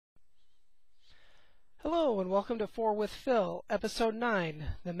Hello and welcome to 4 with Phil, Episode 9,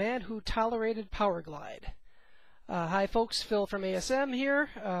 The Man Who Tolerated Powerglide. Hi folks, Phil from ASM here.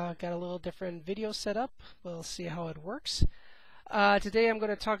 Got a little different video set up. We'll see how it works. Today I'm going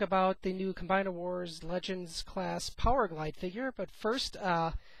to talk about the new Combiner Wars Legends class Powerglide figure, but first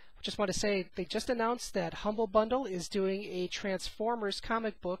I just want to say they just announced that Humble Bundle is doing a Transformers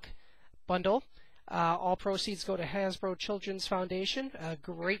comic book bundle. All proceeds go to Hasbro Children's Foundation, a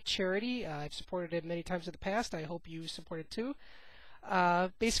great charity. I've supported it many times in the past. I hope you support it too.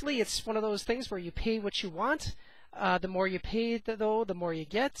 Basically, it's one of those things where you pay what you want. The more you pay, though, the more you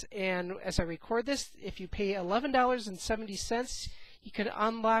get. And as I record this, if you pay $11.70, you can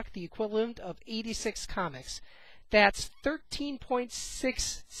unlock the equivalent of 86 comics. That's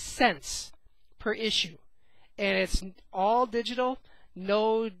 13.6 cents per issue. And it's all digital,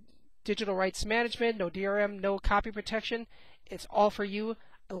 no digital rights management, no DRM, no copy protection. It's all for you.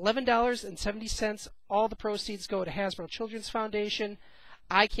 $11.70. All the proceeds go to Hasbro Children's Foundation.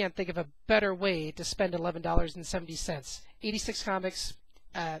 I can't think of a better way to spend $11.70. 86 comics.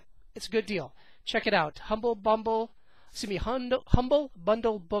 It's a good deal. Check it out.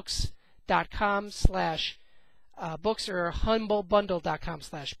 humblebundlebooks.com/books or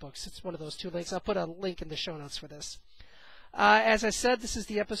humblebundle.com/books. It's one of those two links. I'll put a link in the show notes for this. As I said, this is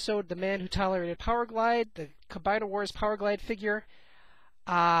the episode The Man Who Tolerated Powerglide, the Combiner Wars Powerglide figure.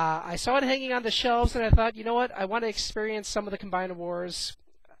 I saw it hanging on the shelves and I thought, you know what, I want to experience some of the Combiner Wars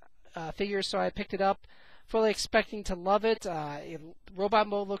figures, so I picked it up, fully expecting to love it. Robot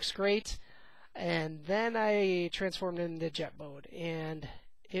mode looks great, and then I transformed it into jet mode, and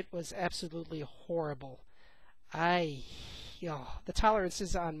it was absolutely horrible. The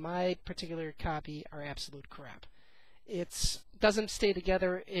tolerances on my particular copy are absolute crap. It doesn't stay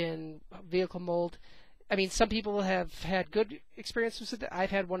together in vehicle mold. I mean, some people have had good experiences with it.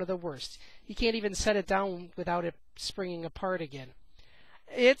 I've had one of the worst. You can't even set it down without it springing apart again.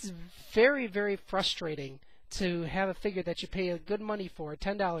 It's very, very frustrating to have a figure that you pay a good money for,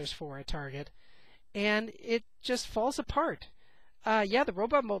 $10 for at Target, and it just falls apart. Yeah, the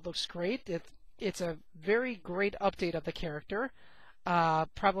robot mode looks great. It's a very great update of the character.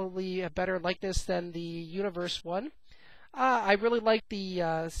 Probably a better likeness than the Universe one. I really like the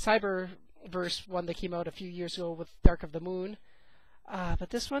Cyberverse one that came out a few years ago with Dark of the Moon. But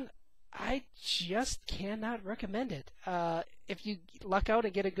this one, I just cannot recommend it. If you luck out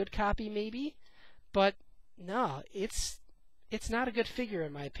and get a good copy, maybe. But no, it's not a good figure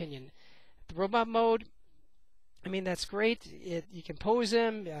in my opinion. The robot mode, I mean, that's great. You can pose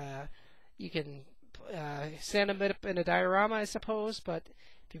him. You can stand him up in a diorama, I suppose. But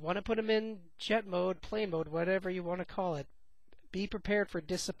if you want to put him in jet mode, plane mode, whatever you want to call it, be prepared for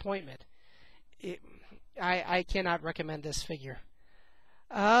disappointment. I cannot recommend this figure.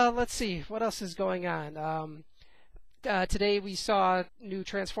 Let's see, what else is going on? Today we saw new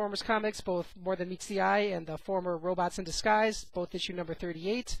Transformers comics, both More Than Meets the Eye and the former Robots in Disguise, both issue number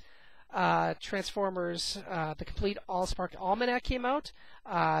 38. Transformers, the complete Allspark Almanac came out.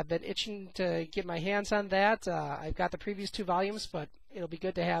 I've been itching to get my hands on that. I've got the previous 2 volumes, but it'll be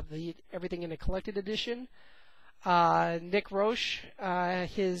good to have everything in a collected edition. Nick Roche,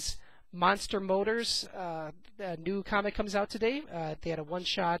 his Monster Motors, a new comic comes out today. They had a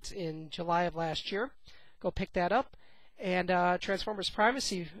one-shot in July of last year. Go pick that up. And Transformers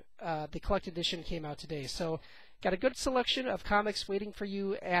Primacy, the collected edition, came out today. So got a good selection of comics waiting for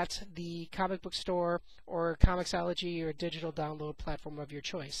you at the comic book store or Comixology or digital download platform of your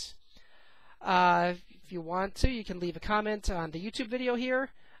choice. If you want to, you can leave a comment on the YouTube video here,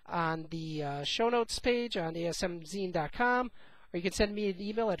 on the show notes page on asmzine.com, or you can send me an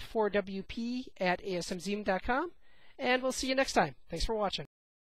email at 4wp@asmzine.com, and we'll see you next time. Thanks for watching.